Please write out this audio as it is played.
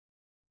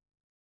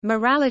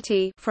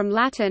Morality, from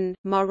Latin,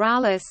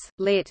 moralis,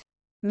 lit.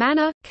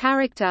 Manner,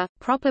 character,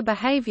 proper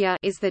behavior,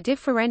 is the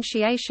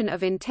differentiation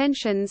of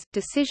intentions,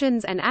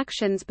 decisions and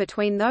actions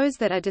between those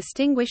that are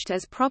distinguished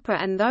as proper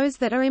and those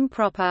that are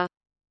improper.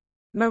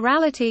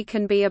 Morality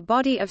can be a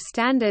body of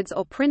standards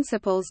or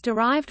principles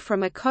derived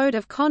from a code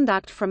of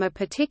conduct from a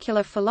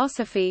particular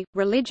philosophy,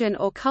 religion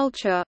or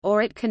culture,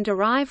 or it can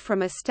derive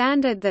from a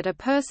standard that a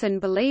person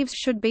believes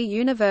should be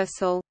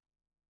universal.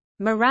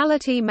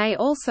 Morality may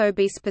also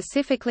be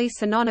specifically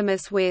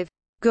synonymous with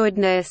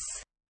goodness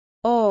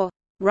or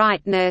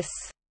rightness.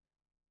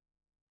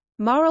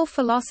 Moral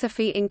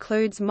philosophy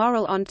includes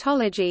moral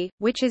ontology,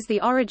 which is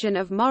the origin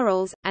of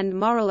morals, and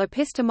moral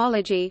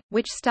epistemology,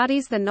 which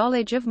studies the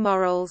knowledge of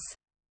morals.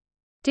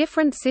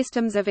 Different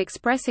systems of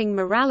expressing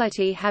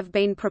morality have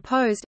been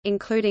proposed,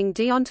 including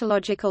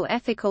deontological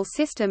ethical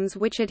systems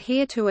which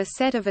adhere to a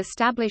set of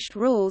established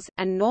rules,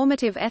 and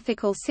normative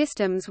ethical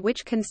systems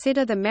which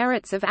consider the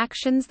merits of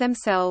actions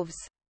themselves.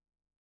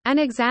 An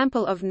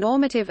example of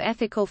normative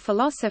ethical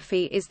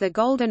philosophy is the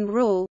Golden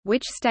Rule,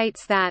 which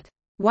states that,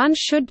 "One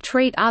should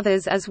treat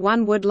others as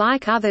one would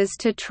like others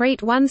to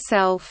treat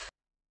oneself."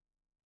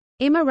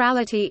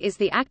 Immorality is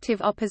the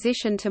active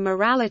opposition to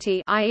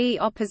morality, i.e.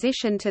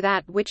 opposition to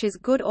that which is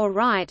good or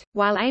right,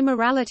 while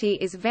amorality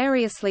is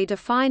variously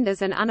defined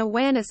as an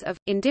unawareness of,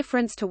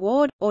 indifference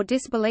toward, or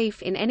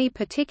disbelief in any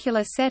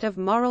particular set of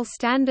moral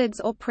standards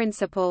or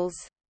principles.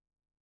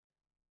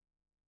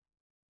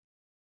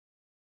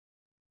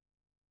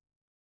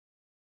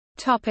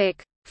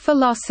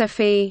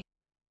 Philosophy.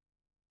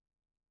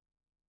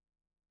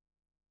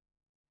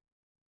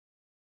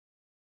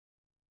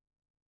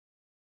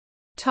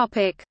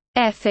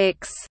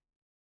 Ethics.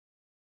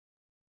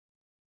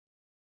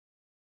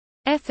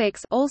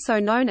 Ethics,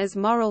 also known as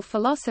moral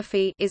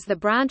philosophy, is the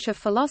branch of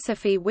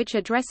philosophy which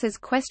addresses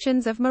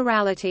questions of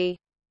morality.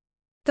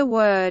 The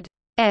word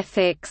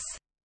ethics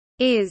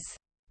is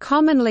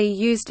commonly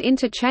used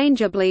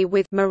interchangeably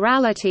with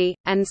morality,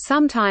 and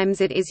sometimes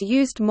it is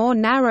used more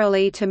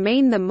narrowly to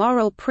mean the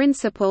moral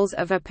principles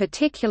of a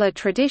particular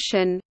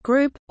tradition,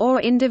 group,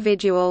 or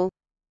individual.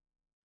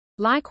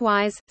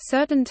 Likewise,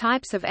 certain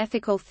types of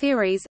ethical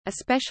theories,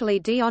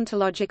 especially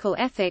deontological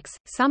ethics,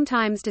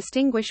 sometimes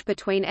distinguish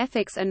between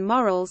ethics and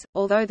morals.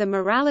 Although the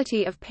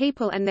morality of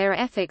people and their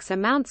ethics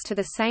amounts to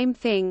the same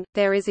thing,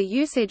 there is a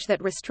usage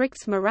that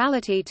restricts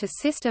morality to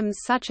systems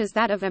such as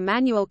that of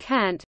Immanuel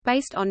Kant,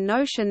 based on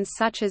notions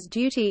such as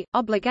duty,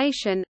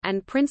 obligation,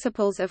 and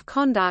principles of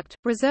conduct,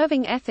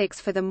 reserving ethics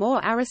for the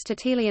more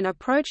Aristotelian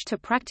approach to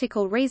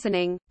practical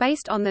reasoning,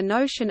 based on the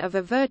notion of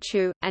a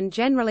virtue, and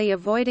generally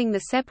avoiding the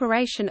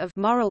separation of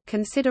moral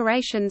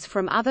considerations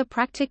from other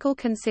practical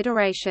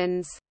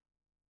considerations.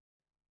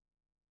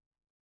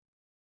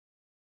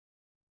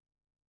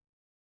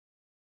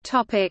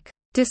 Topic: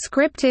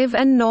 Descriptive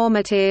and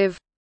normative.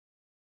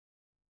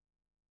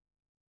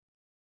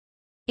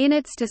 In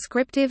its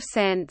descriptive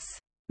sense,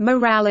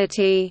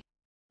 morality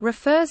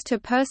refers to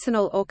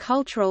personal or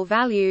cultural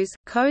values,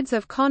 codes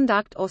of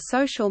conduct or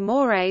social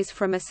mores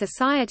from a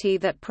society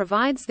that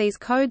provides these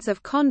codes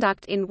of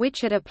conduct in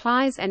which it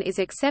applies and is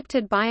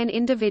accepted by an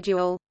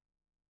individual.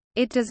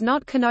 It does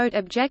not connote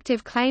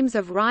objective claims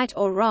of right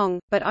or wrong,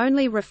 but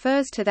only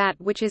refers to that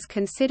which is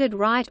considered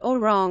right or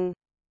wrong.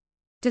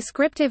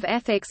 Descriptive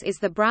ethics is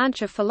the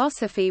branch of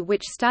philosophy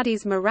which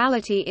studies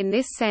morality in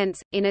this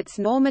sense. In its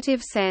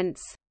normative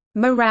sense,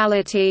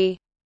 morality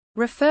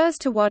refers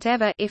to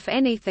whatever, if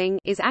anything,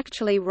 is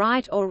actually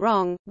right or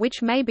wrong,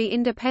 which may be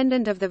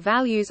independent of the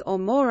values or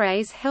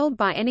mores held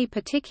by any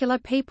particular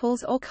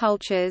peoples or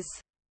cultures.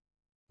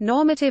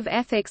 Normative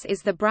ethics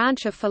is the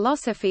branch of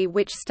philosophy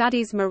which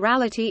studies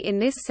morality in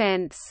this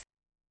sense.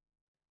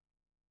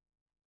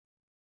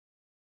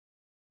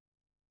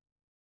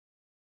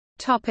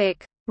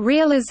 Topic: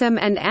 Realism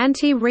and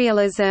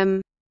anti-realism.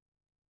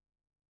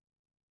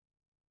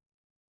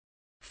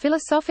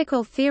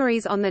 Philosophical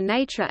theories on the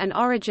nature and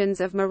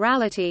origins of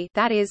morality,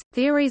 that is,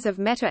 theories of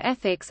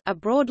metaethics, are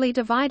broadly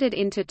divided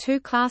into two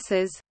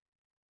classes.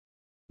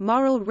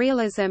 Moral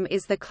realism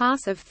is the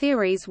class of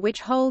theories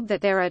which hold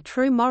that there are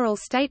true moral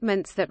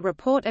statements that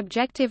report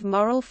objective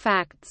moral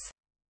facts.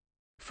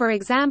 For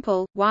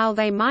example, while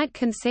they might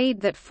concede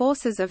that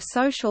forces of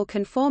social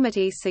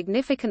conformity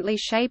significantly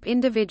shape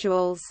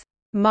individuals'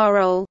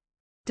 moral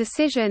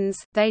decisions,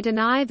 they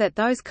deny that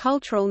those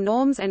cultural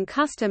norms and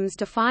customs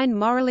define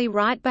morally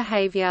right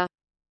behavior.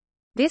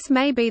 This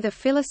may be the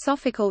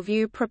philosophical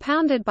view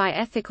propounded by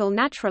ethical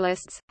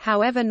naturalists,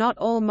 however not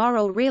all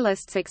moral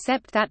realists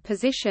accept that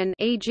position,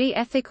 e.g.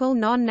 ethical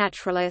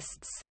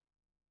non-naturalists.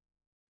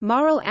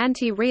 Moral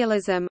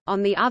anti-realism,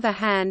 on the other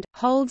hand,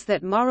 holds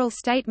that moral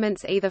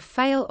statements either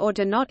fail or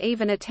do not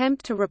even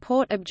attempt to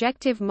report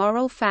objective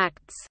moral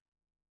facts.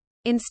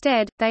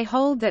 Instead, they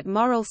hold that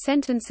moral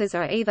sentences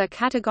are either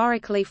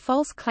categorically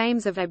false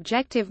claims of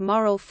objective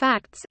moral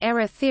facts,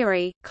 error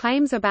theory,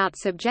 claims about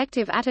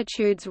subjective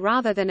attitudes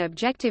rather than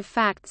objective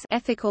facts,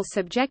 ethical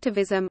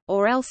subjectivism,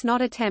 or else not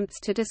attempts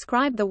to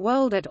describe the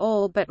world at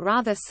all but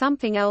rather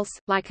something else,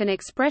 like an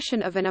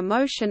expression of an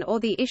emotion or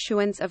the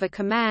issuance of a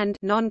command,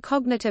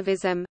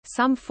 non-cognitivism.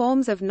 Some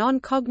forms of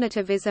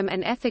non-cognitivism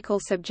and ethical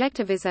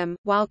subjectivism,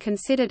 while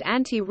considered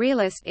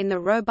anti-realist in the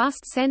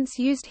robust sense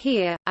used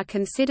here, are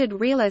considered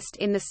realist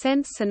in the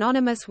sense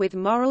synonymous with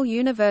moral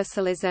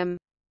universalism.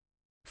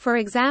 For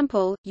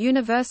example,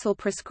 universal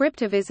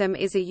prescriptivism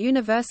is a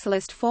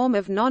universalist form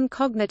of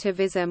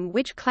non-cognitivism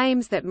which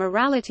claims that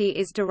morality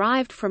is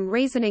derived from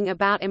reasoning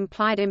about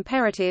implied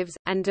imperatives,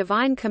 and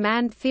divine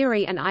command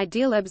theory and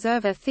ideal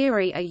observer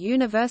theory are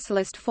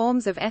universalist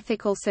forms of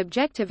ethical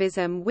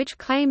subjectivism which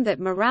claim that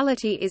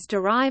morality is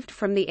derived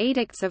from the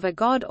edicts of a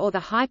god or the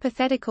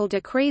hypothetical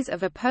decrees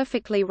of a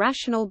perfectly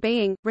rational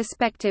being,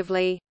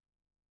 respectively.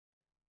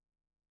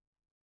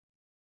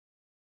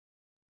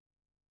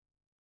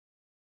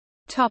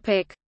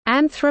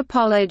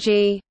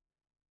 Anthropology.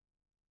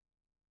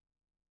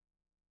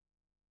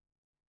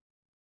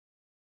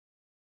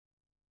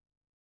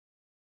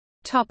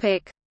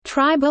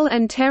 Tribal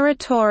and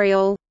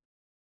territorial.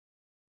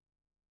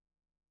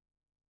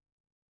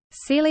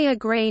 Celia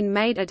Green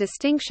made a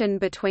distinction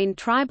between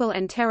tribal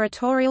and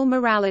territorial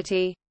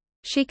morality.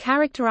 She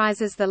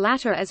characterizes the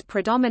latter as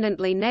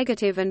predominantly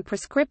negative and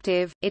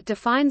prescriptive. It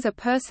defines a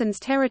person's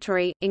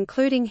territory,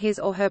 including his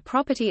or her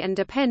property and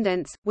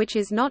dependents, which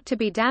is not to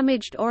be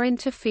damaged or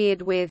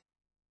interfered with.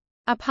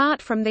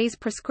 Apart from these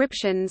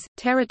prescriptions,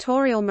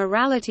 territorial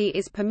morality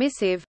is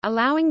permissive,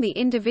 allowing the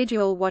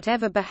individual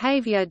whatever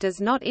behavior does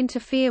not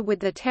interfere with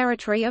the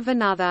territory of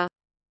another.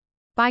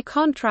 By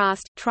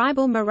contrast,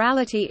 tribal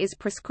morality is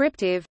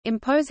prescriptive,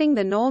 imposing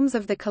the norms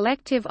of the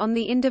collective on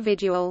the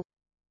individual.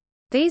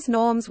 These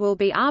norms will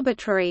be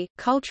arbitrary,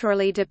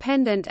 culturally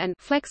dependent and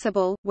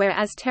flexible,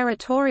 whereas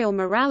territorial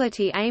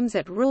morality aims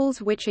at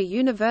rules which are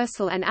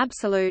universal and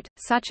absolute,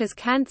 such as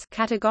Kant's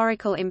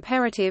categorical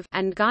imperative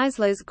and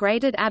Geisler's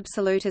graded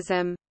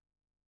absolutism.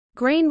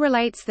 Green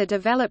relates the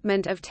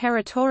development of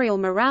territorial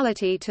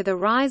morality to the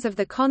rise of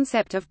the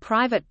concept of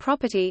private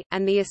property,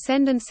 and the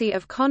ascendancy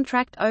of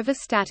contract over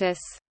status.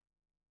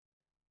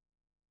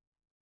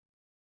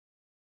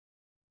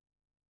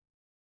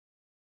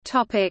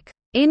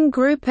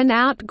 In-group and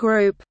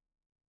out-group.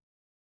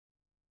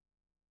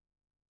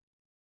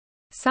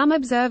 Some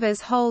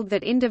observers hold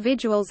that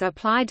individuals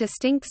apply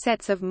distinct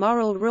sets of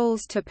moral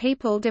rules to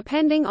people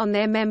depending on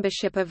their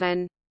membership of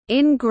an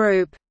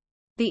in-group,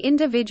 the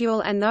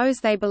individual and those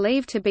they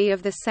believe to be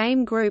of the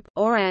same group,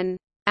 or an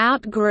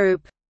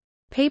out-group,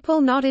 people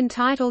not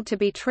entitled to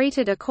be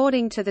treated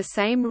according to the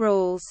same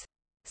rules.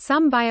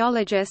 Some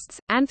biologists,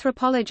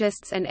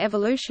 anthropologists and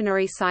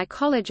evolutionary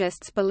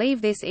psychologists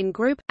believe this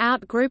in-group,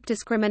 out-group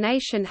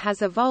discrimination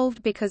has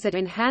evolved because it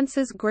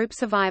enhances group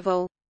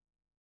survival.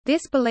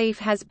 This belief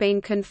has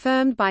been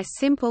confirmed by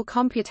simple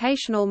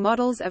computational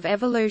models of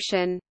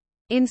evolution.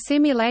 In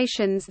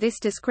simulations, this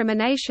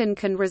discrimination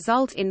can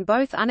result in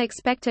both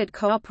unexpected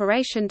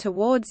cooperation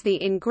towards the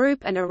in-group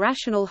and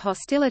irrational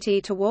hostility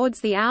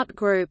towards the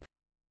out-group.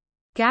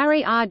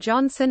 Gary R.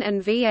 Johnson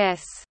and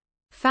V.S.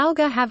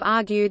 Falger have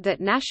argued that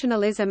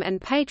nationalism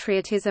and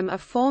patriotism are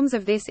forms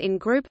of this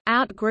in-group,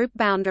 out-group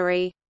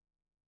boundary.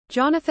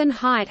 Jonathan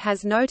Haidt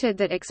has noted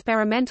that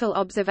experimental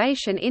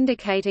observation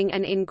indicating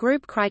an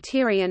in-group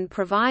criterion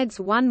provides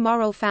one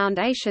moral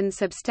foundation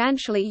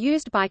substantially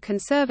used by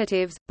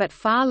conservatives, but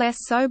far less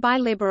so by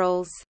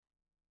liberals.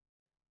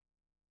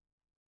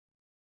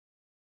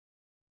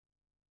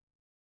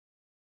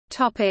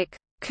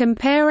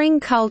 Comparing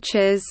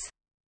cultures.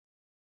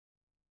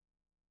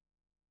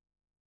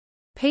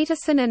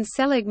 Peterson and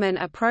Seligman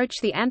approach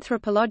the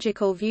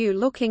anthropological view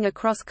looking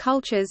across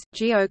cultures,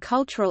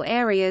 geo-cultural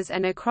areas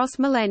and across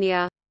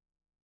millennia.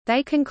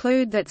 They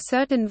conclude that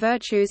certain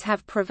virtues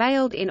have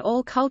prevailed in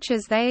all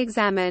cultures they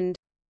examined.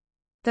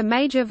 The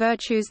major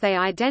virtues they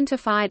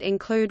identified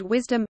include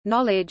wisdom,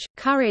 knowledge,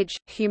 courage,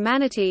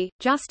 humanity,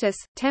 justice,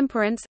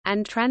 temperance,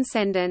 and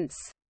transcendence.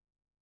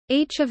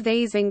 Each of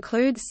these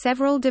includes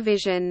several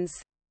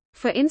divisions.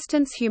 For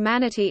instance,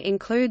 humanity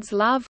includes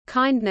love,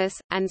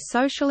 kindness, and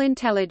social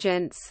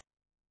intelligence.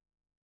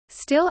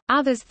 Still,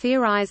 others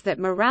theorize that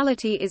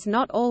morality is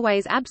not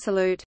always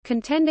absolute,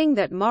 contending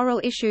that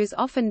moral issues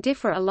often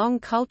differ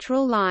along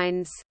cultural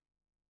lines.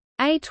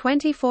 A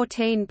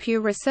 2014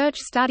 Pew Research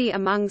study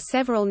among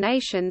several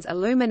nations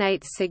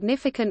illuminates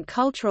significant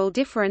cultural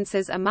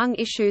differences among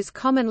issues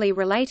commonly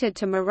related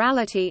to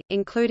morality,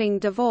 including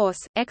divorce,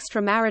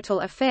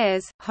 extramarital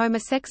affairs,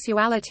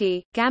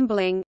 homosexuality,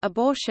 gambling,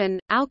 abortion,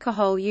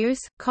 alcohol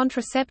use,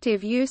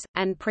 contraceptive use,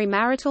 and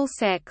premarital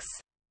sex.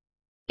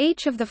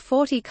 Each of the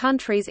 40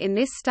 countries in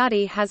this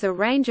study has a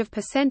range of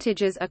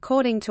percentages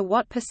according to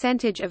what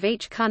percentage of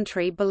each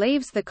country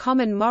believes the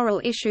common moral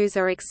issues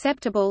are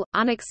acceptable,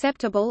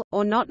 unacceptable,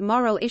 or not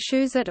moral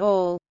issues at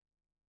all.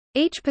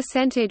 Each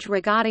percentage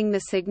regarding the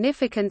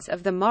significance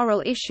of the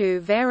moral issue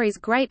varies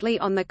greatly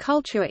on the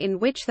culture in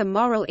which the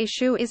moral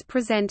issue is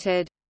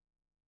presented.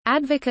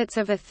 Advocates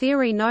of a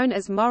theory known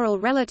as moral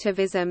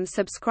relativism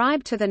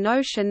subscribe to the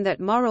notion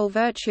that moral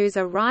virtues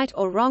are right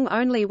or wrong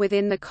only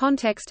within the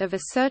context of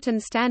a certain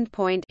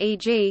standpoint,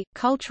 e.g.,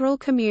 cultural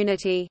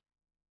community.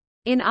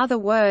 In other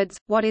words,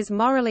 what is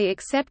morally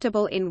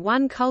acceptable in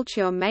one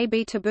culture may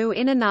be taboo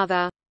in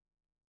another.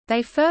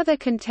 They further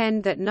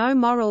contend that no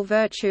moral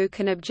virtue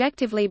can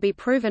objectively be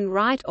proven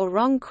right or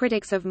wrong.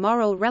 Critics of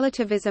moral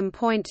relativism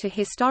point to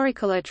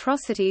historical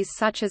atrocities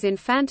such as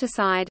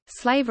infanticide,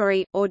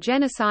 slavery, or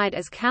genocide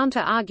as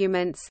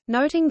counter-arguments,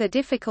 noting the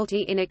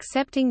difficulty in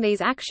accepting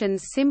these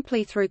actions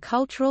simply through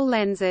cultural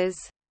lenses.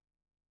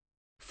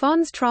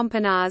 Fons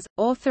Trompenas,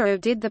 author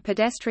of Did the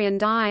Pedestrian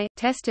Die?,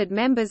 tested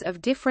members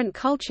of different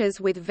cultures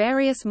with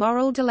various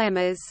moral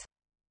dilemmas.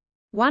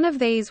 One of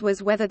these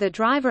was whether the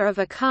driver of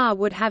a car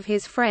would have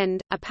his friend,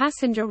 a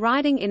passenger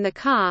riding in the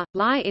car,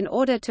 lie in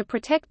order to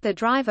protect the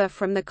driver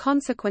from the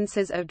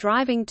consequences of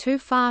driving too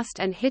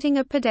fast and hitting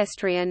a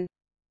pedestrian.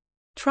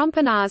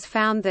 Trompenas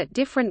found that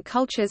different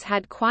cultures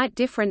had quite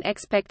different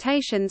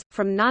expectations,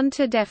 from none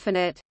to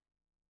definite.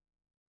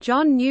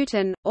 John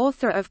Newton,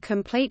 author of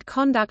Complete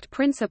Conduct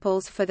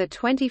Principles for the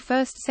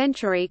 21st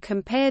Century,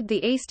 compared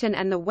the Eastern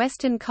and the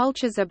Western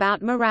cultures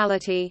about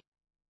morality.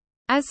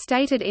 As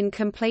stated in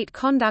Complete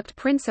Conduct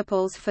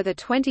Principles for the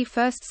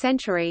 21st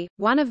Century,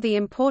 one of the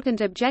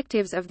important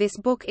objectives of this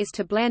book is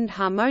to blend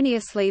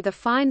harmoniously the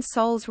fine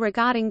souls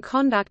regarding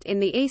conduct in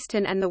the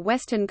Eastern and the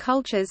Western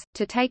cultures,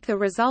 to take the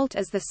result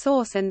as the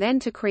source and then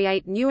to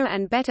create newer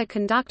and better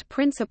conduct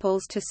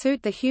principles to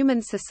suit the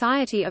human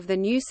society of the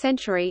new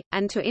century,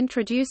 and to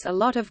introduce a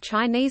lot of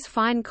Chinese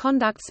fine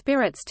conduct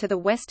spirits to the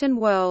Western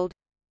world.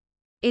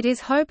 It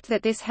is hoped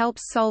that this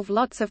helps solve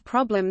lots of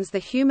problems the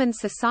human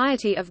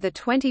society of the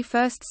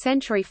 21st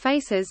century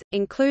faces,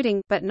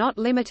 including but not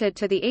limited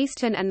to the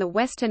Eastern and the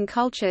Western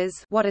cultures,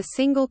 what a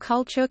single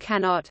culture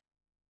cannot.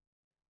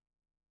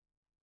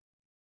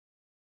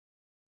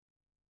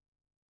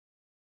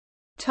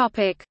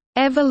 Topic: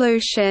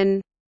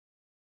 Evolution.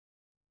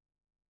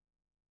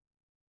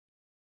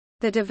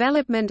 The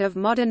development of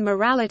modern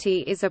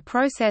morality is a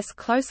process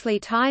closely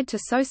tied to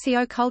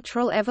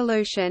socio-cultural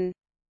evolution.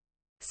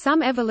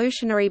 Some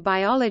evolutionary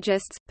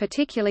biologists,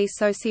 particularly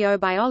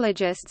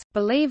sociobiologists,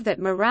 believe that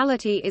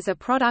morality is a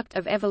product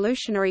of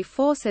evolutionary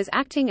forces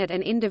acting at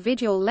an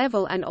individual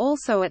level and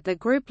also at the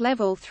group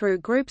level through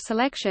group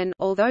selection,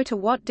 although to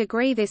what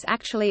degree this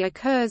actually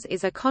occurs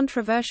is a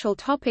controversial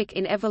topic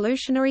in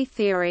evolutionary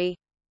theory.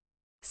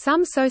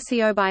 Some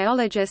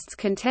sociobiologists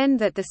contend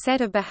that the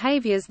set of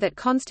behaviors that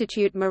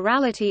constitute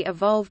morality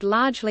evolved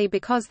largely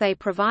because they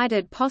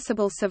provided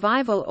possible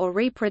survival or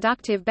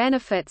reproductive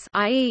benefits,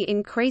 i.e.,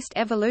 increased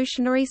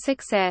evolutionary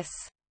success.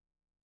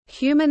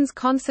 Humans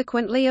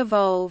consequently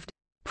evolved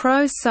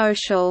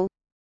pro-social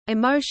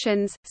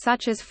emotions,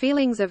 such as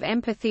feelings of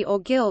empathy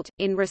or guilt,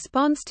 in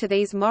response to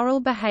these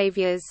moral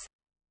behaviors.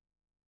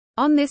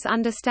 On this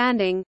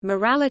understanding,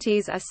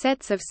 moralities are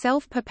sets of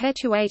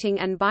self-perpetuating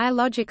and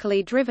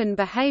biologically driven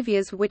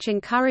behaviors which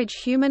encourage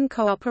human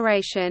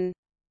cooperation.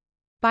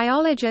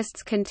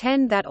 Biologists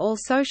contend that all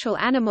social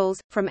animals,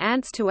 from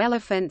ants to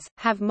elephants,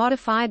 have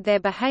modified their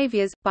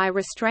behaviors, by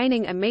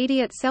restraining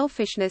immediate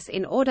selfishness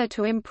in order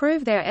to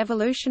improve their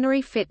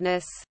evolutionary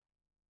fitness.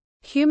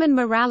 Human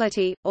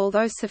morality,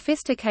 although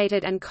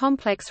sophisticated and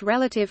complex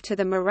relative to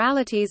the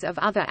moralities of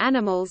other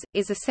animals,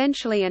 is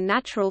essentially a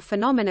natural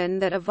phenomenon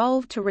that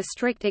evolved to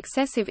restrict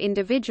excessive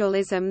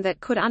individualism that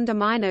could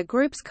undermine a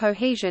group's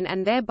cohesion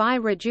and thereby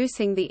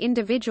reducing the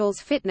individual's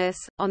fitness.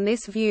 On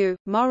this view,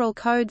 moral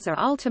codes are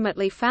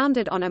ultimately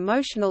founded on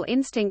emotional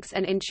instincts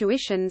and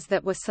intuitions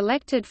that were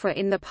selected for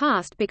in the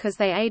past because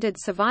they aided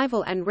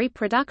survival and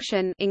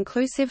reproduction,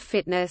 inclusive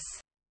fitness.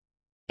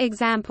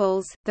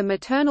 Examples: the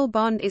maternal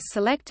bond is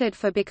selected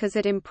for because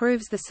it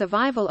improves the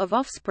survival of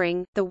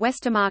offspring, the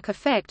Westermarck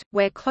effect,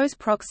 where close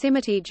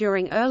proximity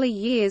during early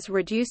years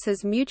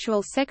reduces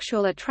mutual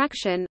sexual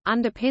attraction,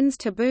 underpins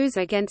taboos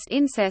against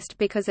incest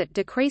because it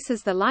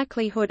decreases the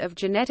likelihood of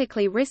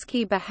genetically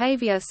risky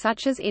behavior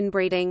such as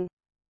inbreeding.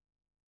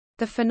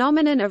 The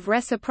phenomenon of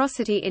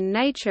reciprocity in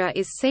nature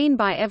is seen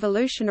by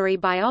evolutionary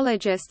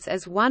biologists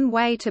as one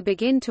way to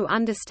begin to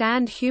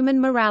understand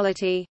human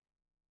morality.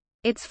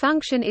 Its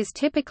function is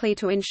typically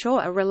to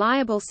ensure a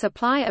reliable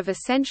supply of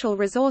essential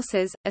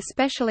resources,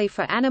 especially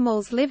for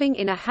animals living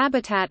in a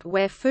habitat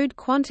where food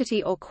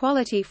quantity or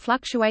quality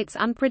fluctuates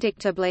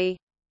unpredictably.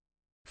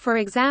 For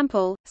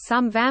example,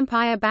 some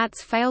vampire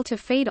bats fail to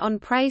feed on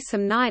prey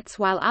some nights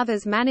while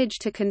others manage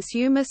to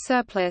consume a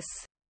surplus.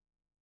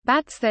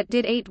 Bats that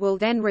did eat will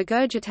then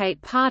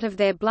regurgitate part of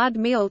their blood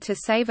meal to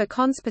save a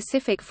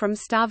conspecific from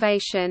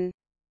starvation.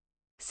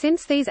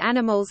 Since these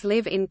animals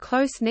live in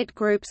close-knit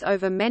groups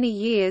over many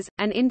years,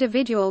 an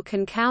individual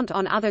can count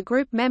on other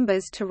group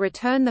members to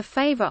return the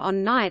favor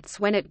on nights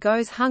when it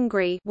goes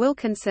hungry.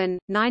 Wilkinson,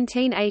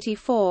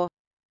 1984.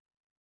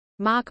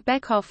 Mark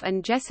Bekoff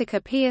and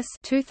Jessica Pierce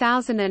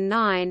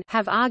 2009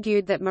 have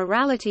argued that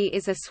morality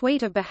is a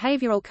suite of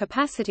behavioral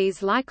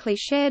capacities likely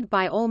shared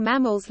by all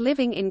mammals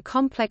living in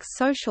complex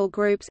social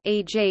groups,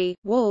 e.g.,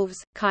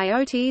 wolves,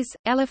 coyotes,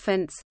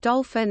 elephants,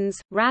 dolphins,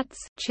 rats,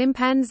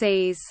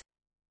 chimpanzees.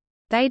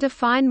 They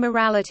define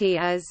morality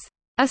as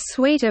a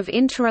suite of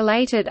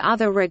interrelated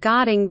other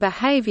regarding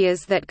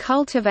behaviors that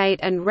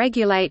cultivate and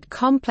regulate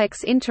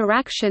complex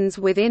interactions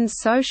within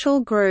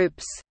social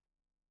groups.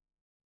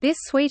 This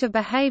suite of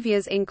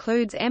behaviors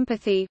includes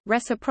empathy,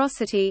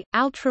 reciprocity,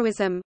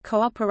 altruism,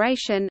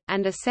 cooperation,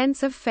 and a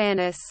sense of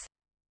fairness.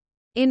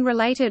 In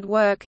related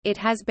work, it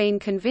has been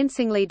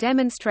convincingly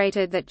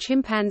demonstrated that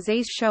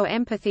chimpanzees show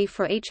empathy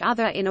for each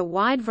other in a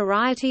wide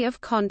variety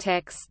of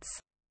contexts.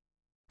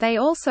 They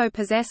also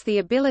possess the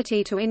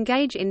ability to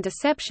engage in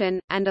deception,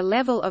 and a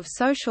level of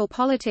social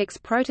politics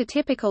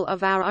prototypical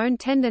of our own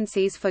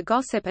tendencies for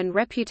gossip and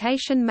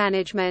reputation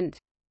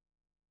management.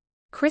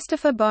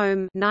 Christopher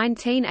Boehm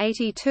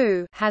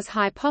 1982 has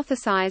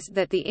hypothesized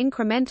that the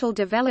incremental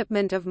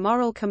development of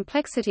moral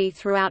complexity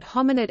throughout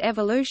hominid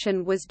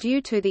evolution was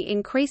due to the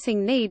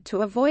increasing need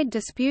to avoid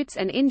disputes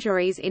and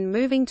injuries in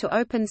moving to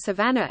open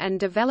savanna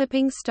and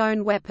developing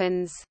stone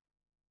weapons.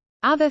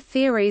 Other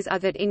theories are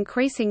that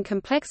increasing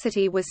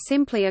complexity was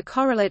simply a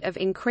correlate of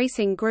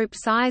increasing group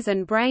size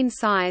and brain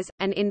size,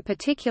 and in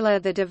particular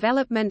the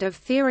development of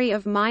theory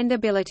of mind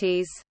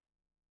abilities.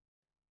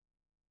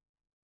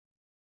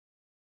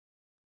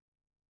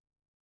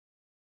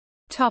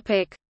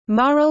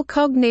 Moral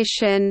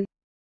cognition.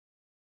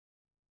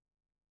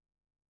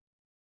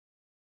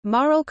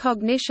 Moral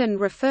cognition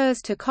refers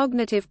to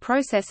cognitive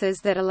processes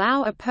that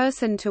allow a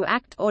person to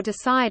act or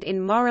decide in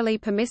morally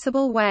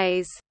permissible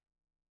ways.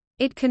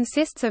 It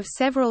consists of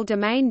several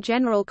domain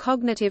general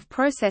cognitive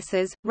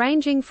processes,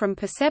 ranging from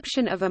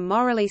perception of a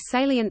morally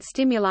salient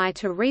stimuli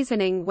to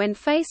reasoning when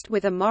faced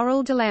with a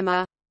moral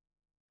dilemma.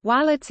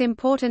 While it's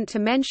important to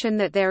mention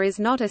that there is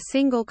not a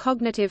single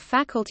cognitive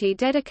faculty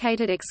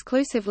dedicated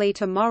exclusively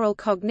to moral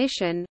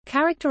cognition,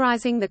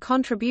 characterizing the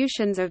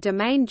contributions of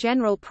domain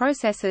general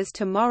processes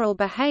to moral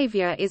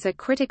behavior is a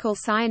critical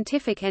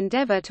scientific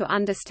endeavor to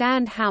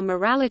understand how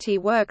morality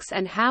works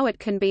and how it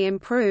can be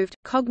improved.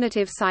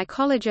 Cognitive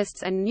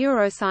psychologists and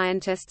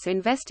neuroscientists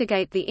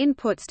investigate the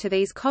inputs to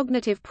these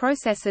cognitive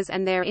processes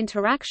and their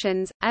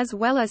interactions, as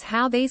well as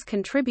how these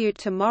contribute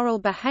to moral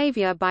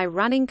behavior by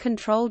running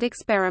controlled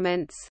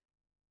experiments.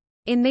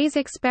 In these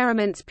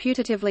experiments,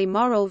 putatively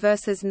moral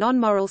versus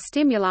non-moral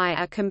stimuli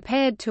are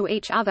compared to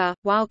each other,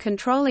 while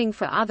controlling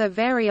for other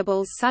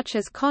variables such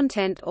as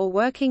content or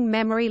working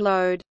memory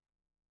load.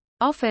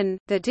 Often,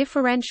 the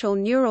differential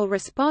neural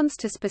response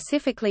to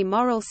specifically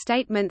moral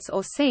statements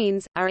or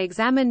scenes are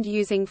examined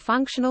using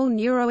functional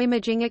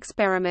neuroimaging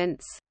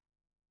experiments.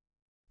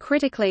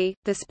 Critically,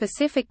 the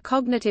specific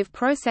cognitive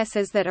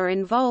processes that are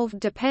involved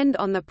depend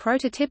on the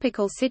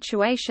prototypical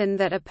situation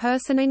that a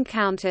person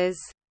encounters.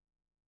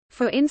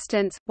 For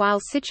instance,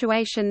 while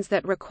situations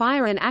that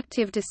require an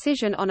active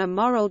decision on a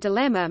moral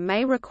dilemma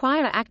may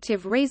require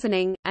active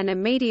reasoning, an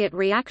immediate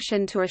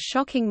reaction to a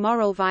shocking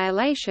moral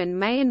violation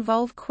may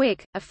involve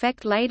quick,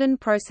 affect-laden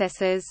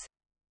processes.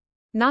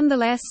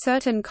 Nonetheless,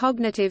 certain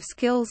cognitive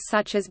skills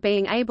such as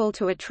being able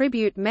to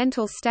attribute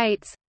mental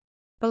states,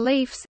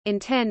 beliefs,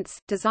 intents,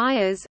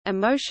 desires,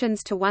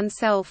 emotions to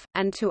oneself,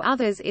 and to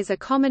others is a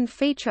common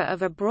feature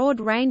of a broad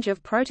range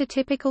of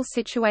prototypical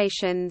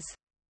situations.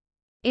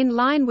 In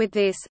line with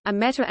this, a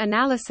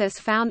meta-analysis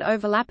found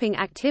overlapping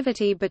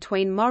activity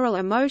between moral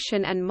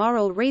emotion and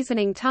moral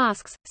reasoning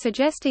tasks,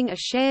 suggesting a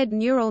shared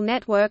neural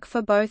network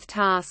for both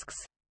tasks.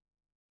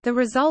 The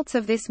results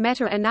of this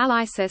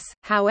meta-analysis,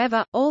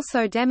 however,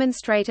 also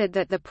demonstrated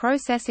that the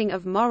processing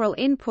of moral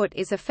input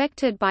is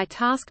affected by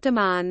task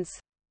demands.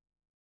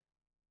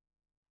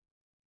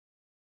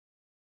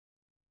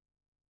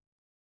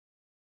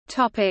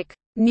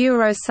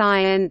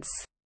 Neuroscience.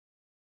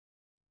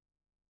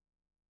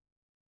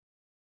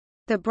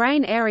 The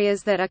brain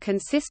areas that are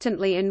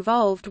consistently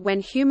involved when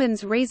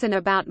humans reason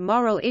about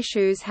moral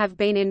issues have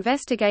been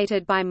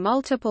investigated by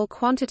multiple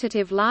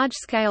quantitative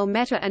large-scale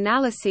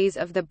meta-analyses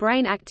of the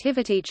brain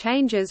activity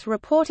changes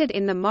reported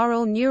in the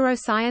moral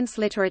neuroscience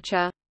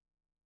literature.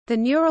 The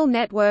neural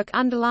network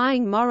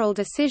underlying moral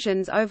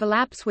decisions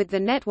overlaps with the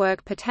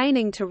network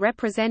pertaining to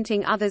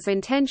representing others'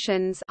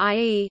 intentions,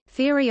 i.e.,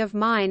 theory of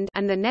mind,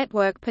 and the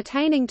network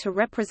pertaining to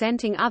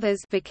representing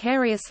others'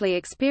 vicariously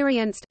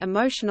experienced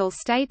emotional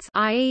states,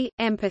 i.e.,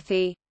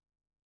 empathy.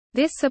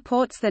 This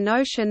supports the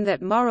notion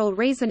that moral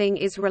reasoning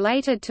is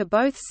related to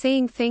both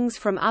seeing things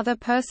from other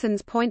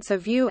persons' points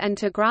of view and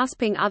to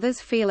grasping others'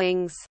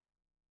 feelings.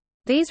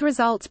 These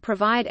results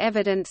provide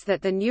evidence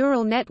that the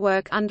neural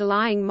network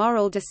underlying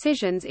moral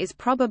decisions is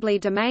probably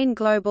domain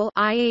global,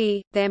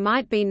 i.e., there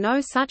might be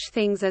no such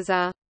things as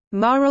a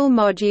moral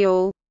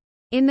module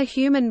in the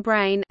human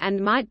brain, and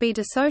might be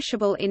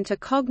dissociable into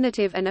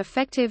cognitive and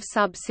affective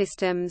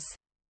subsystems.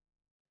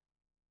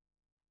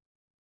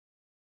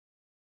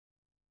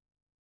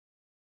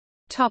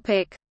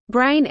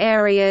 Brain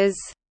areas.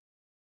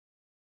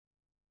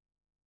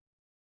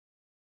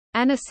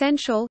 An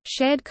essential,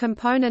 shared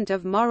component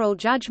of moral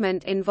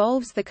judgment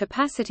involves the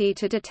capacity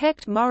to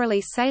detect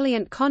morally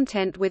salient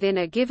content within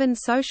a given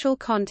social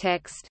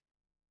context.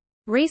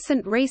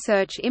 Recent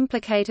research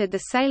implicated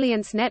the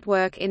salience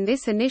network in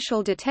this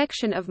initial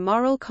detection of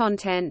moral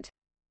content.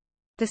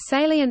 The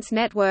salience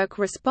network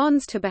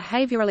responds to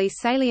behaviorally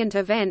salient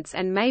events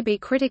and may be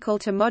critical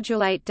to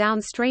modulate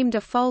downstream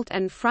default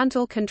and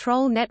frontal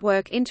control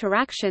network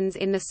interactions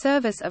in the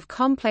service of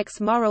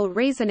complex moral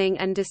reasoning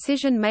and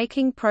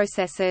decision-making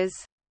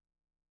processes.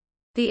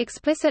 The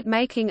explicit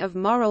making of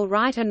moral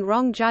right and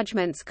wrong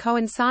judgments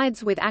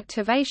coincides with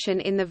activation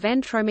in the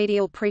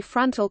ventromedial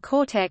prefrontal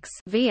cortex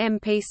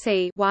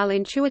 (VMPC), while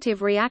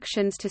intuitive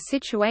reactions to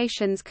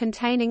situations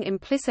containing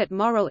implicit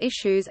moral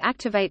issues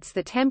activates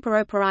the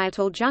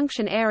temporoparietal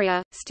junction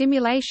area.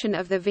 Stimulation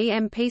of the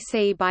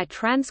VMPC by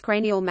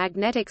transcranial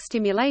magnetic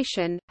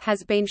stimulation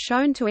has been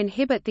shown to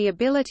inhibit the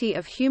ability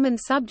of human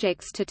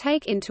subjects to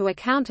take into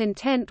account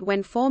intent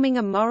when forming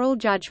a moral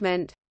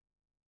judgment.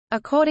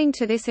 According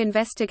to this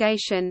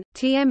investigation,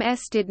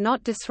 TMS did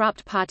not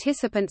disrupt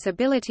participants'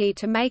 ability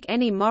to make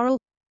any moral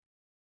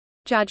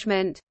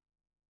judgment.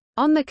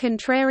 On the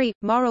contrary,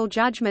 moral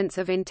judgments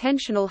of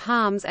intentional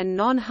harms and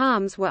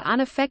non-harms were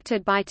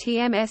unaffected by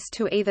TMS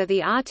to either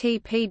the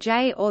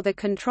RTPJ or the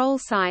control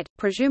site,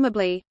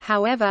 presumably.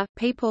 However,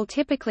 people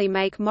typically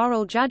make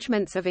moral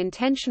judgments of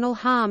intentional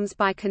harms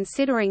by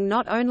considering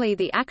not only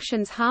the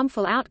action's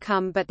harmful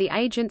outcome but the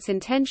agent's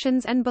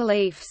intentions and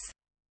beliefs.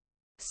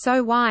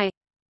 So why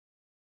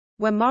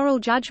were moral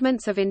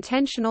judgments of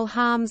intentional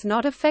harms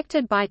not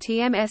affected by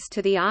TMS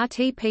to the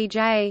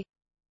RTPJ?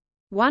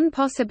 One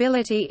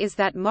possibility is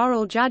that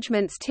moral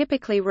judgments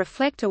typically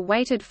reflect a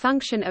weighted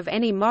function of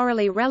any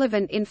morally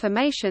relevant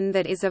information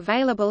that is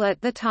available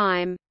at the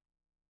time.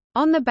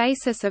 On the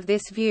basis of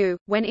this view,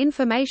 when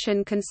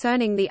information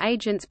concerning the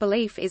agent's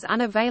belief is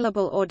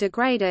unavailable or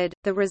degraded,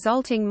 the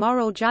resulting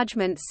moral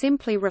judgment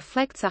simply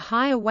reflects a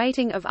higher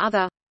weighting of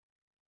other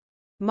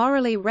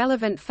morally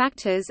relevant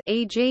factors,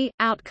 e.g.,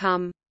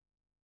 outcome.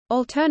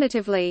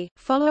 Alternatively,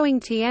 following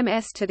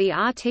TMS to the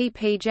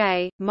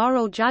RTPJ,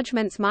 moral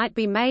judgments might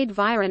be made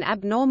via an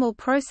abnormal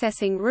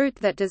processing route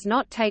that does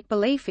not take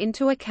belief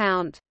into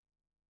account.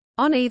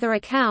 On either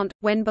account,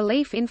 when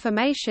belief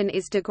information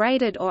is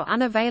degraded or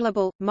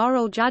unavailable,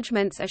 moral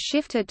judgments are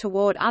shifted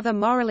toward other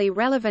morally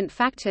relevant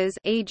factors,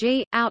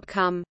 e.g.,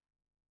 outcome.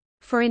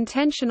 For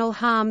intentional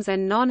harms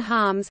and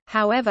non-harms,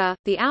 however,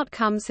 the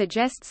outcome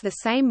suggests the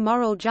same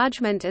moral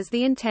judgment as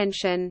the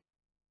intention.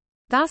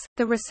 Thus,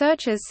 the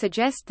researchers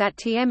suggest that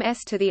TMS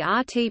to the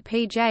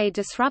RTPJ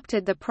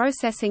disrupted the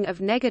processing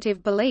of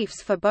negative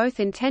beliefs for both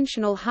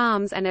intentional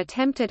harms and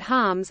attempted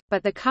harms,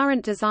 but the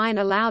current design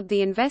allowed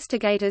the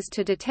investigators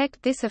to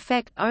detect this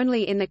effect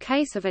only in the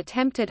case of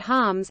attempted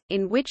harms,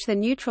 in which the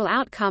neutral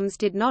outcomes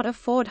did not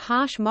afford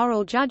harsh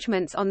moral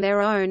judgments on their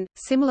own.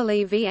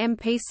 Similarly,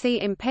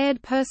 VMPC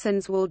impaired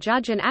persons will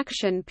judge an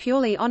action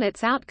purely on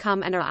its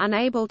outcome and are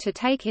unable to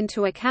take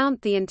into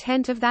account the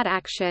intent of that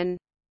action.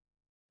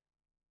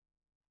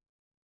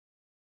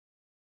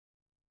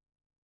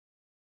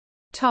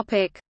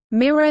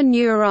 Mirror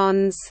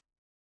neurons.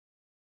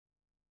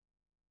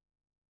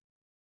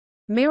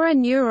 Mirror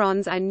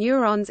neurons are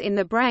neurons in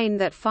the brain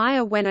that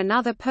fire when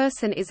another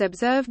person is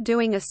observed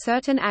doing a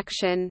certain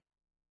action.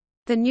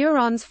 The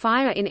neurons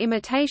fire in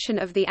imitation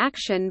of the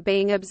action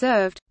being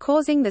observed,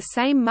 causing the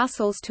same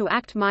muscles to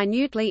act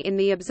minutely in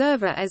the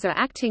observer as are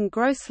acting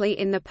grossly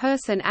in the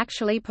person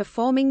actually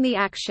performing the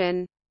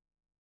action.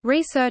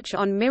 Research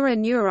on mirror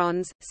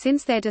neurons,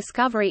 since their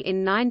discovery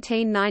in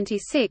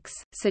 1996,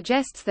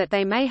 suggests that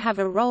they may have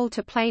a role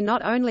to play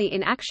not only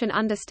in action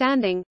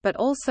understanding, but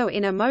also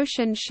in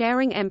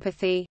emotion-sharing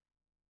empathy.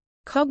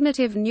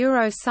 Cognitive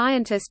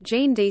neuroscientist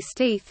Jean D.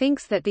 Stee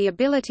thinks that the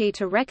ability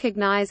to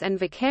recognize and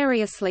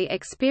vicariously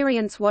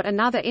experience what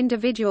another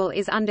individual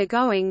is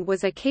undergoing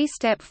was a key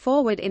step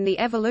forward in the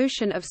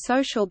evolution of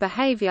social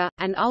behavior,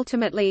 and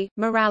ultimately,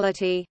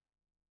 morality.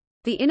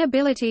 The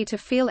inability to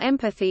feel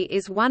empathy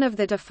is one of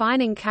the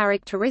defining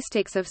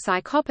characteristics of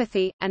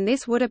psychopathy, and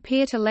this would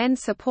appear to lend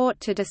support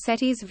to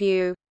Desetti's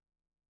view.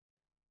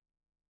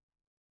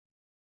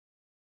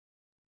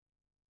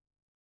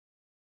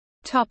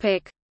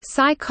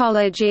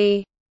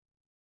 Psychology.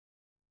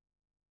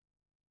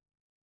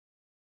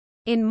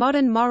 In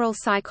modern moral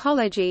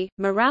psychology,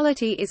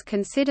 morality is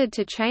considered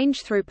to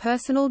change through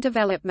personal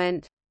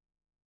development.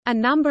 A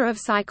number of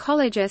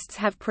psychologists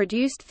have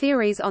produced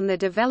theories on the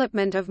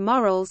development of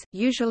morals,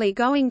 usually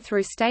going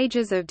through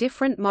stages of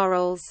different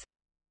morals.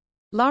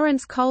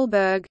 Lawrence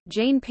Kohlberg,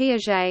 Jean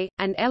Piaget,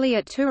 and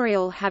Elliot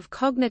Turiel have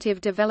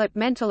cognitive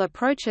developmental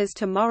approaches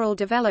to moral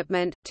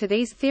development. To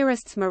these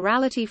theorists,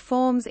 morality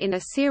forms in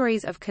a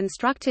series of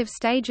constructive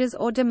stages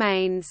or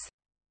domains.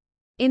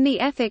 In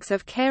the ethics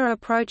of care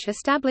approach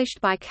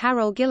established by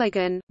Carol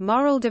Gilligan,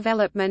 moral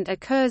development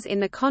occurs in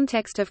the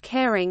context of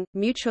caring,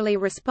 mutually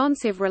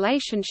responsive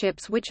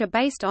relationships which are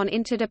based on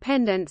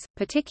interdependence,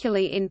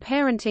 particularly in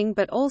parenting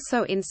but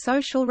also in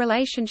social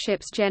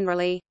relationships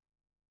generally.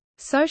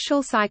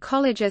 Social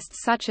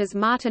psychologists such as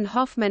Martin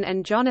Hoffman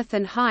and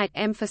Jonathan Haidt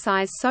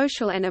emphasize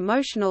social and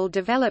emotional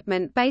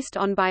development based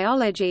on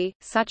biology,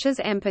 such as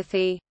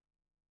empathy.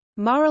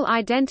 Moral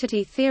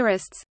identity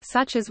theorists,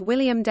 such as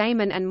William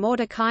Damon and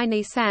Mordecai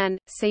Nissan,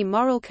 see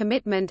moral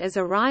commitment as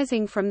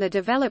arising from the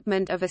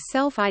development of a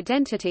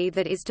self-identity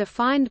that is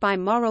defined by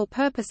moral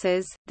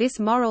purposes. This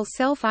moral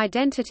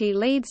self-identity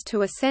leads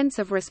to a sense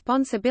of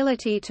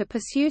responsibility to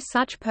pursue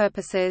such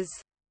purposes.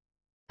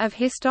 Of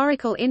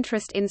historical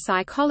interest in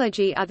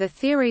psychology are the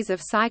theories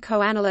of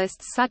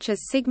psychoanalysts such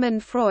as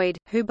Sigmund Freud,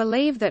 who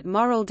believe that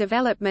moral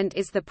development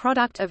is the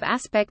product of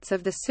aspects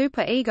of the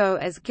superego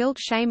as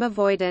guilt-shame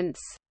avoidance.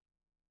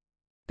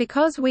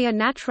 Because we are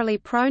naturally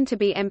prone to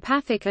be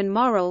empathic and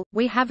moral,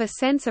 we have a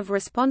sense of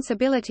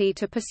responsibility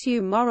to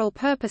pursue moral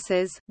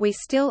purposes, we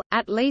still,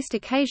 at least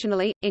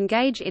occasionally,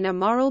 engage in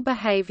immoral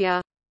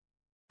behavior.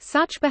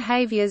 Such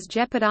behaviors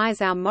jeopardize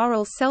our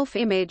moral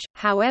self-image,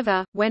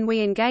 however, when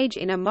we engage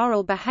in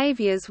immoral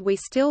behaviors we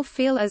still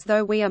feel as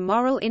though we are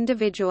moral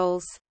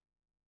individuals.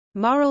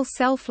 Moral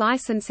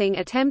self-licensing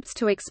attempts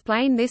to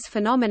explain this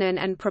phenomenon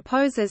and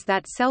proposes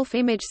that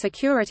self-image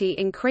security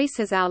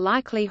increases our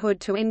likelihood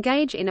to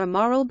engage in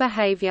immoral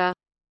behavior.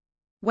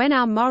 When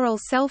our moral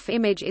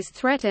self-image is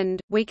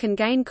threatened, we can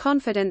gain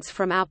confidence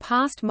from our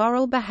past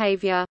moral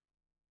behavior.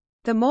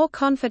 The more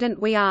confident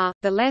we are,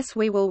 the less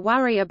we will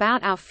worry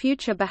about our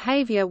future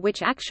behavior,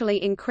 which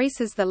actually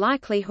increases the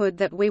likelihood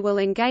that we will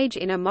engage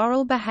in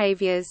immoral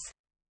behaviors.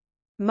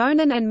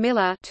 Monin and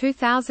Miller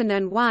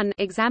 2001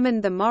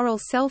 examined the moral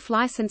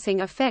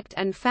self-licensing effect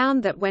and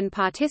found that when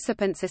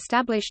participants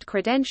established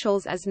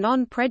credentials as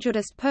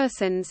non-prejudiced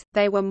persons,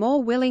 they were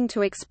more willing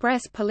to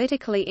express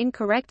politically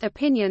incorrect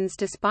opinions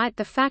despite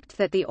the fact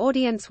that the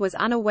audience was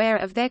unaware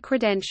of their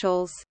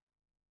credentials.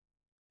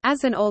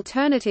 As an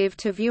alternative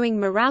to viewing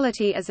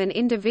morality as an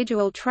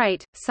individual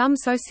trait, some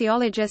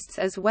sociologists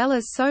as well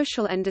as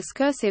social and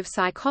discursive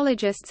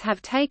psychologists have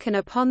taken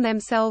upon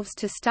themselves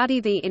to study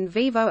the in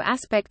vivo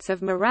aspects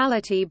of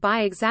morality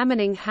by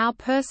examining how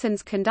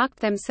persons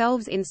conduct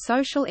themselves in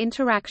social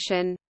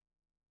interaction.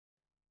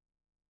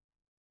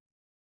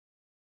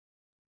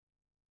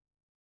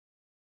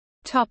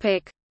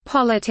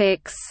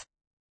 Politics.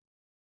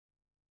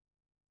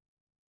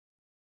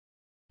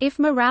 If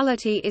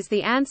morality is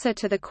the answer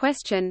to the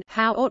question,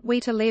 how ought we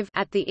to live,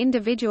 at the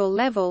individual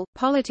level,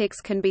 politics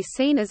can be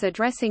seen as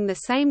addressing the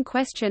same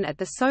question at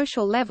the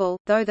social level,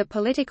 though the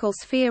political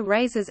sphere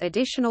raises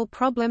additional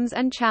problems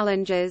and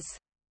challenges.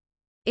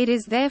 It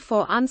is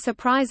therefore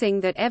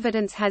unsurprising that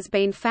evidence has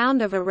been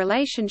found of a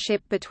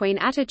relationship between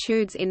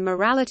attitudes in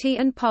morality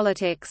and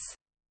politics.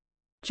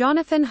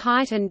 Jonathan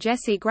Haidt and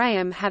Jesse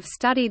Graham have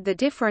studied the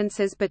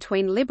differences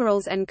between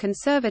liberals and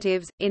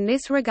conservatives, in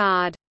this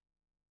regard.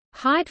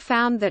 Haidt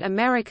found that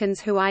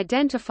Americans who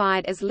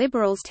identified as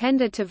liberals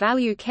tended to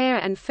value care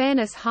and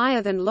fairness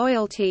higher than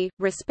loyalty,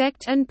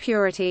 respect and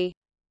purity.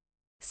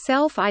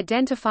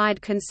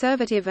 Self-identified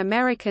conservative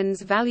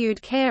Americans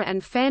valued care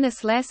and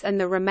fairness less and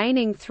the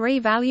remaining three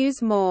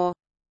values more.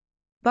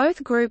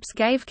 Both groups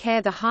gave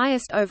care the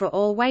highest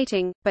overall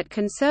weighting, but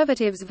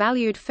conservatives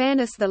valued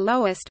fairness the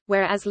lowest,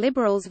 whereas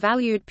liberals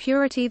valued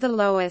purity the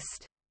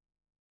lowest.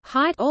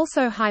 Haidt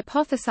also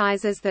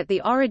hypothesizes that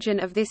the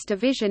origin of this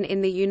division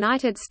in the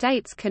United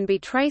States can be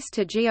traced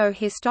to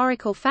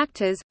geo-historical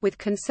factors, with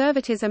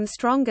conservatism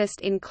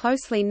strongest in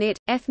closely knit,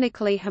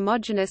 ethnically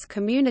homogeneous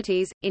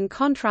communities, in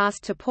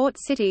contrast to port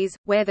cities,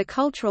 where the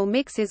cultural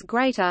mix is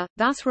greater,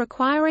 thus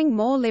requiring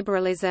more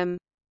liberalism.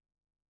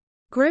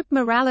 Group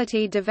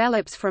morality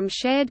develops from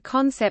shared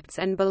concepts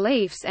and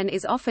beliefs and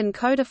is often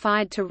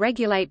codified to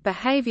regulate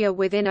behavior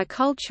within a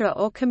culture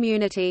or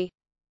community.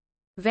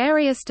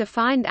 Various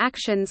defined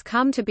actions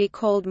come to be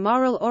called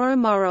moral or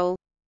immoral.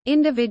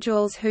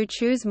 Individuals who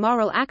choose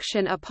moral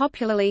action are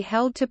popularly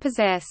held to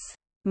possess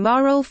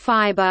moral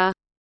fiber,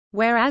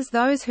 whereas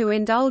those who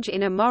indulge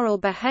in immoral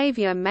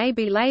behavior may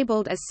be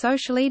labeled as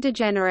socially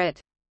degenerate.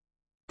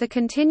 The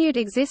continued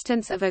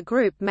existence of a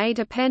group may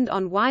depend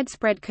on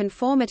widespread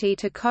conformity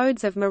to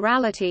codes of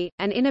morality.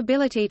 An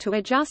inability to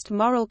adjust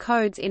moral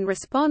codes in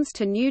response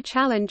to new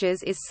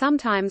challenges is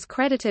sometimes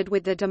credited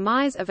with the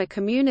demise of a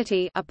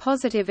community. A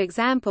positive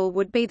example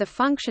would be the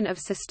function of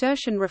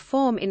Cistercian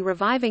reform in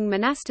reviving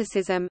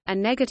monasticism. A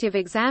negative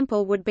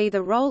example would be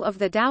the role of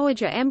the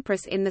Dowager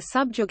Empress in the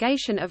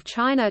subjugation of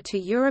China to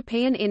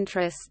European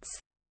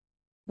interests.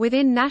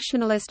 Within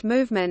nationalist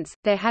movements,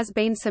 there has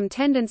been some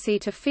tendency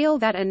to feel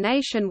that a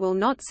nation will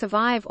not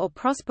survive or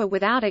prosper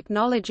without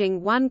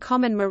acknowledging one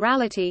common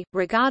morality,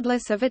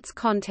 regardless of its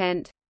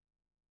content.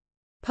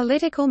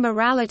 Political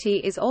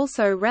morality is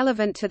also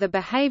relevant to the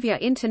behavior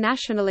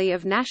internationally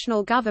of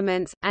national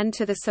governments, and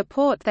to the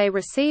support they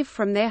receive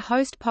from their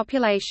host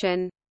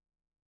population.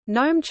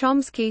 Noam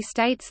Chomsky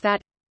states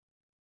that,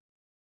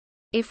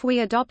 if we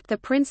adopt the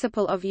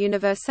principle of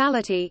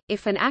universality,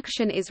 if an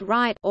action is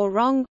right or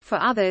wrong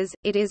for others,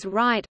 it is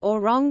right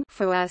or wrong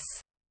for us.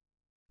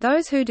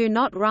 Those who do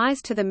not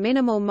rise to the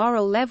minimal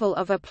moral level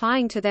of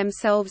applying to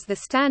themselves the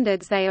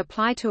standards they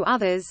apply to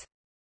others,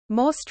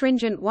 more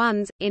stringent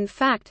ones, in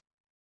fact,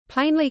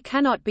 plainly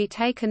cannot be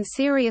taken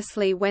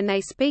seriously when they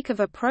speak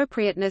of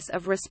appropriateness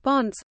of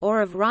response,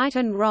 or of right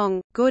and wrong,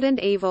 good and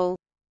evil.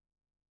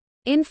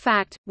 In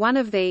fact, one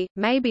of the,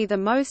 maybe the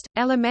most,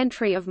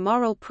 elementary of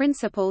moral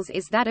principles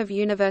is that of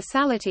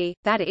universality,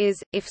 that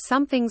is, if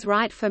something's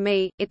right for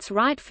me, it's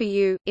right for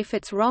you, if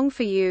it's wrong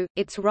for you,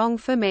 it's wrong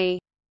for me.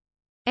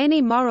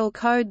 Any moral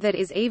code that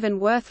is even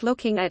worth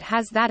looking at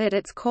has that at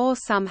its core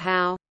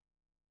somehow.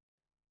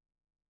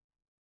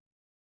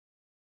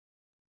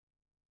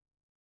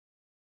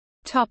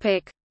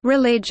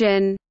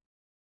 Religion.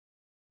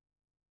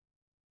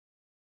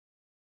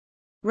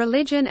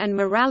 Religion and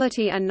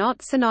morality are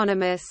not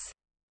synonymous.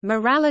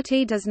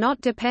 Morality does not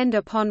depend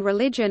upon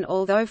religion,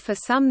 although for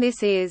some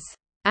this is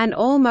an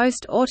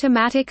almost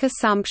automatic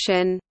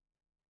assumption.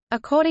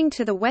 According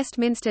to the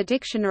Westminster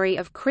Dictionary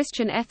of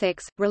Christian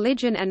Ethics,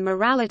 religion and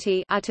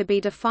morality are to be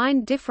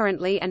defined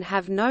differently and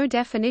have no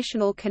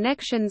definitional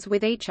connections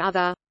with each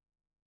other.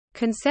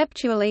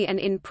 Conceptually and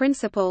in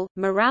principle,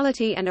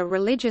 morality and a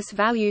religious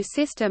value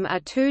system are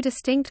two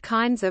distinct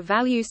kinds of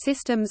value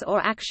systems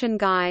or action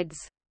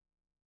guides.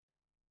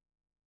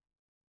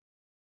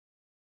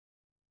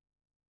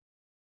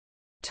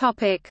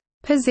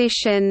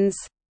 Positions.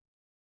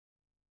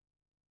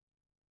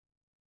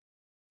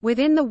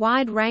 Within the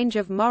wide range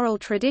of moral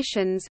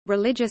traditions,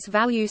 religious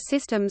value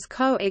systems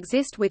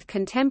coexist with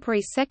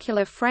contemporary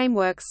secular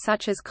frameworks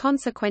such as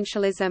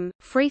consequentialism,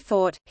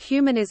 freethought,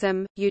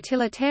 humanism,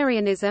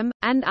 utilitarianism,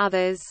 and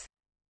others.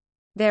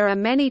 There are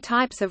many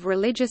types of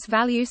religious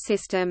value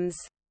systems.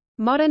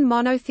 Modern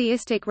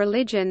monotheistic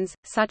religions,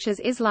 such as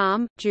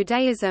Islam,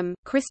 Judaism,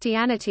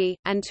 Christianity,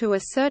 and to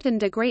a certain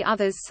degree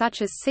others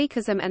such as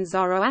Sikhism and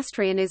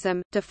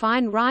Zoroastrianism,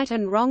 define right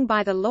and wrong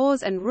by the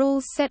laws and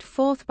rules set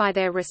forth by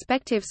their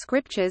respective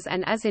scriptures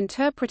and as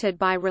interpreted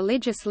by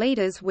religious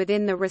leaders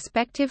within the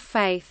respective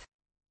faith.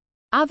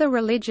 Other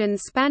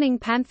religions spanning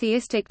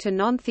pantheistic to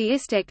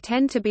non-theistic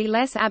tend to be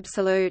less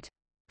absolute.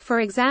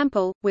 For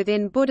example,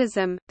 within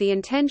Buddhism, the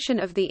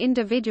intention of the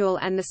individual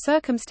and the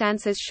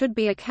circumstances should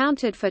be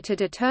accounted for to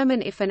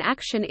determine if an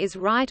action is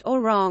right or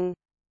wrong.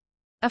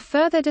 A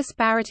further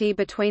disparity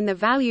between the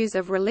values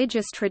of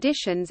religious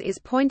traditions is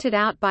pointed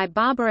out by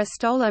Barbara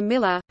Stoler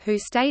Miller, who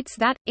states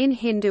that, in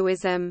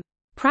Hinduism,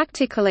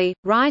 practically,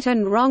 right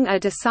and wrong are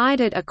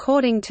decided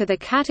according to the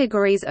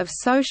categories of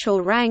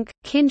social rank,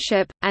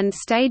 kinship, and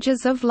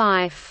stages of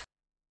life.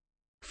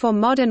 For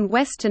modern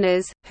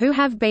Westerners, who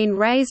have been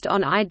raised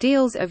on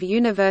ideals of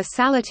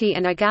universality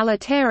and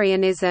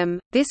egalitarianism,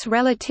 this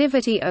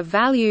relativity of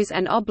values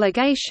and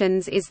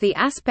obligations is the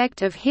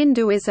aspect of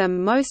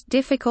Hinduism most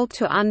difficult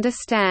to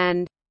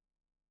understand.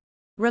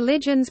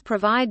 Religions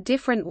provide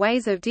different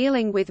ways of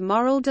dealing with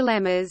moral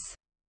dilemmas.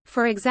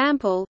 For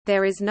example,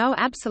 there is no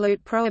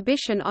absolute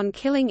prohibition on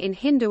killing in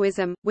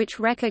Hinduism, which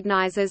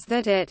recognizes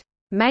that it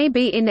may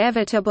be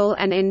inevitable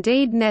and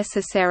indeed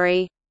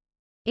necessary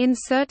in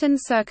certain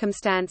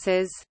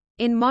circumstances.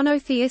 In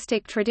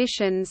monotheistic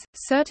traditions,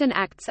 certain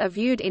acts are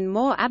viewed in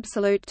more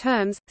absolute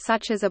terms,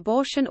 such as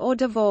abortion or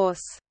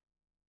divorce.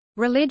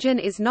 Religion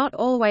is not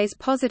always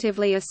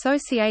positively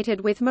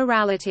associated with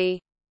morality.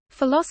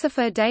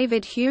 Philosopher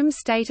David Hume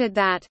stated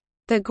that,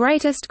 "The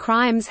greatest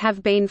crimes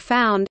have been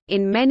found,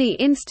 in many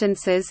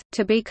instances,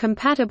 to be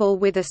compatible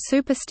with a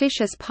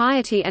superstitious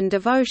piety and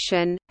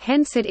devotion,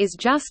 hence it is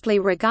justly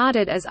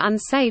regarded as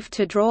unsafe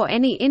to draw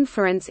any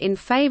inference in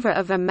favor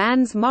of a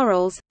man's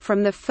morals,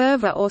 from the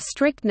fervor or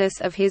strictness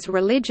of his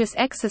religious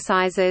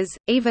exercises,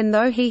 even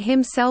though he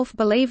himself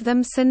believe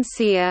them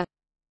sincere."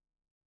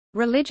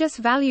 Religious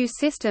value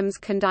systems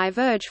can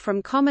diverge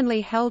from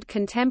commonly held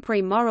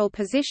contemporary moral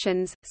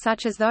positions,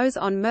 such as those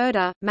on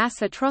murder,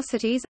 mass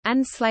atrocities,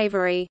 and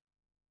slavery.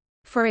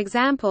 For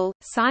example,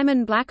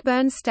 Simon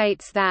Blackburn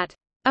states that,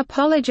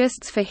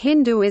 "Apologists for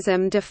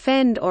Hinduism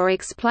defend or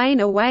explain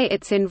away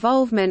its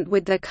involvement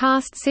with the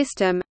caste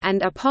system,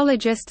 and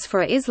apologists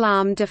for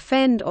Islam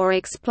defend or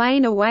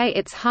explain away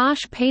its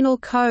harsh penal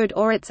code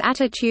or its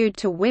attitude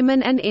to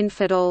women and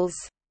infidels."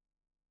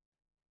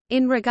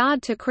 In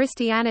regard to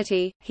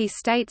Christianity, he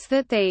states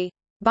that the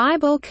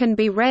Bible can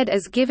be read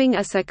as giving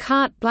us a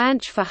carte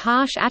blanche for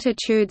harsh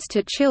attitudes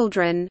to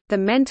children, the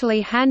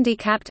mentally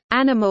handicapped,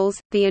 animals,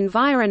 the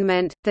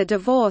environment, the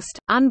divorced,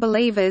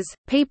 unbelievers,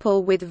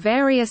 people with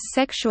various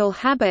sexual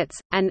habits,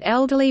 and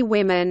elderly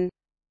women,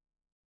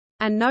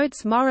 and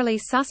notes morally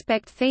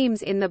suspect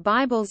themes in the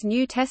Bible's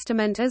New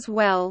Testament as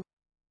well.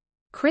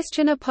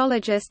 Christian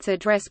apologists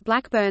address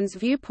Blackburn's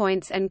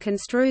viewpoints and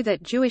construe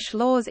that Jewish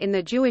laws in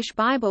the Jewish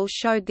Bible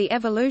showed the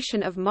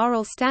evolution of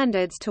moral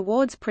standards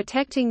towards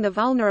protecting the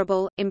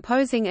vulnerable,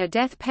 imposing a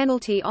death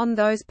penalty on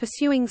those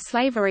pursuing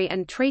slavery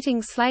and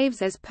treating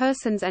slaves as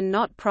persons and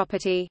not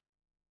property.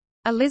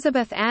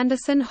 Elizabeth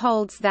Anderson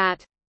holds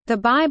that, "The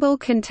Bible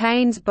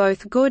contains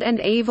both good and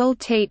evil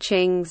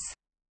teachings,"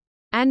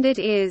 and it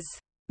is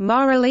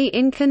 "morally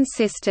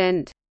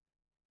inconsistent."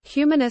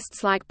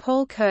 Humanists like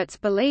Paul Kurtz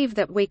believe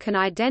that we can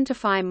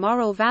identify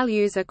moral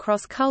values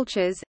across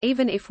cultures,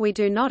 even if we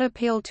do not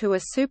appeal to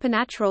a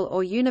supernatural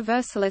or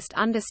universalist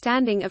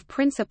understanding of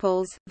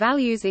principles,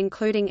 values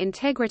including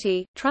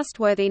integrity,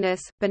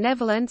 trustworthiness,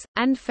 benevolence,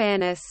 and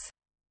fairness.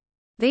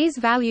 These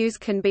values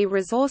can be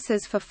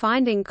resources for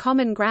finding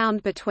common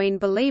ground between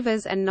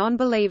believers and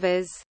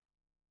non-believers.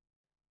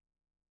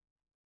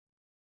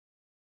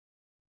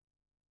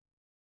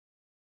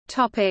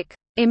 Topic: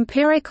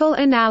 Empirical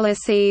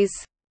analyses.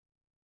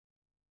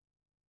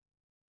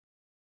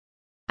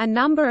 A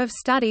number of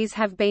studies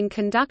have been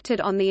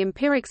conducted on the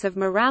empirics of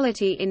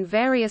morality in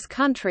various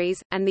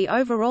countries, and the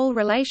overall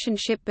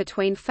relationship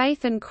between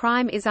faith and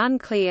crime is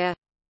unclear.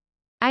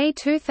 A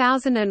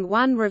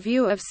 2001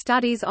 review of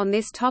studies on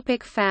this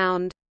topic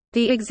found,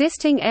 "The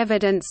existing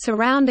evidence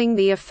surrounding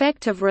the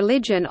effect of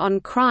religion on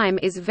crime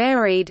is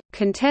varied,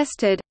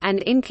 contested,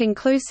 and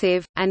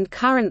inconclusive, and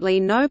currently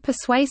no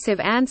persuasive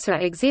answer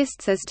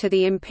exists as to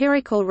the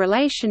empirical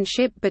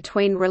relationship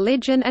between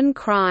religion and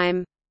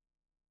crime."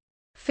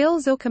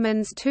 Phil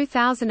Zuckerman's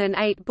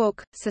 2008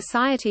 book,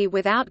 Society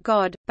Without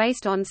God,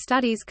 based on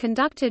studies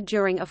conducted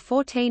during a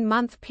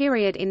 14-month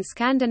period in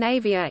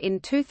Scandinavia in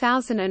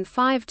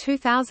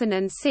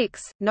 2005–2006,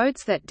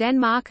 notes that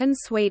Denmark and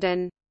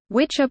Sweden,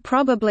 "which are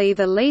probably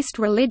the least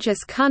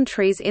religious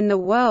countries in the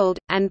world,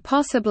 and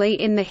possibly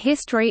in the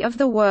history of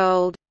the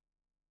world,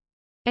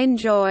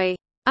 enjoy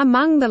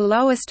among the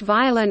lowest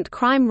violent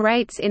crime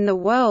rates in the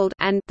world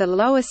and the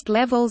lowest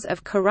levels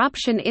of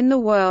corruption in the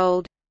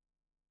world."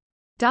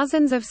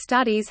 Dozens of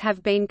studies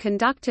have been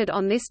conducted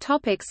on this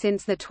topic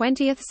since the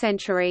 20th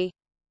century.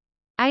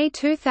 A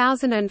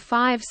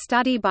 2005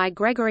 study by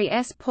Gregory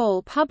S.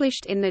 Paul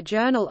published in the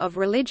Journal of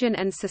Religion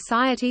and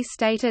Society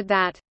stated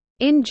that,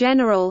 "In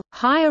general,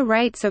 higher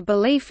rates of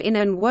belief in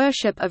and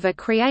worship of a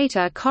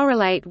creator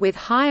correlate with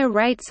higher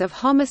rates of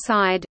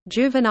homicide,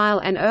 juvenile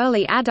and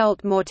early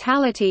adult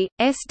mortality,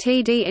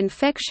 STD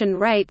infection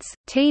rates,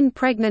 teen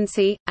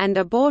pregnancy, and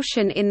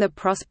abortion in the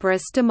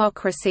prosperous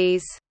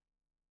democracies.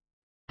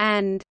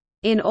 And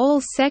in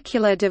all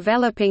secular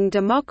developing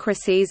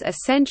democracies a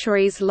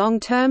centuries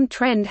long-term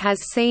trend has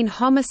seen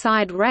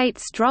homicide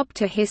rates drop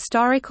to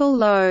historical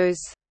lows."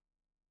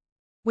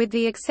 With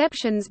the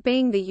exceptions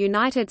being the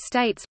United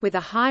States with a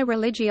high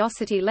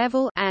religiosity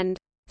level and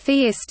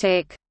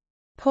theistic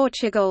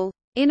Portugal.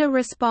 In a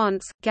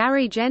response,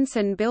 Gary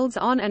Jensen builds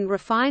on and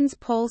refines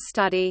Paul's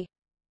study.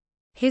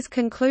 His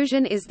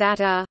conclusion is that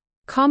a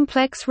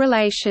complex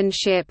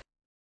relationship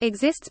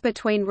exists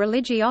between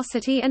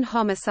religiosity and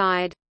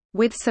homicide,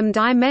 with some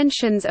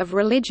dimensions of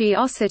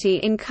religiosity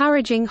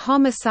encouraging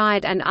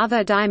homicide and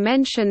other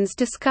dimensions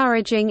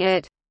discouraging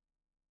it.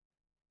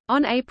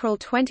 On April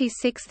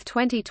 26,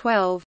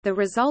 2012, the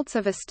results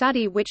of a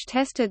study which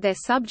tested their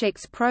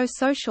subjects'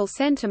 pro-social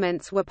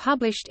sentiments were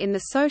published in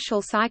the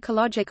Social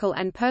Psychological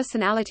and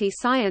Personality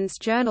Science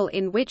journal,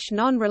 in which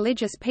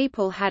non-religious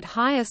people had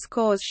higher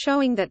scores,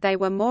 showing that they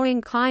were more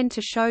inclined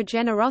to show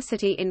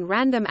generosity in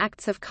random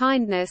acts of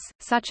kindness,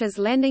 such as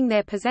lending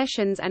their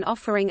possessions and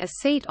offering a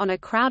seat on a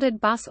crowded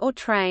bus or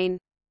train.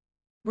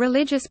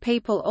 Religious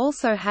people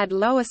also had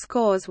lower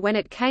scores when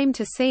it came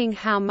to seeing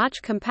how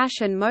much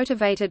compassion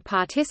motivated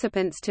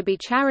participants to be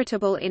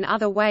charitable in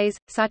other ways,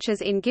 such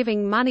as in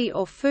giving money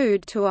or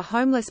food to a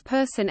homeless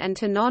person and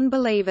to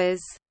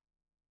non-believers.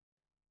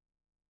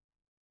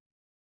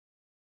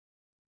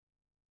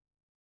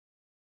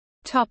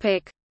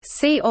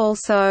 See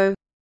also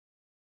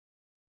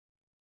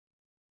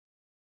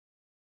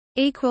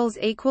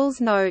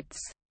 == Notes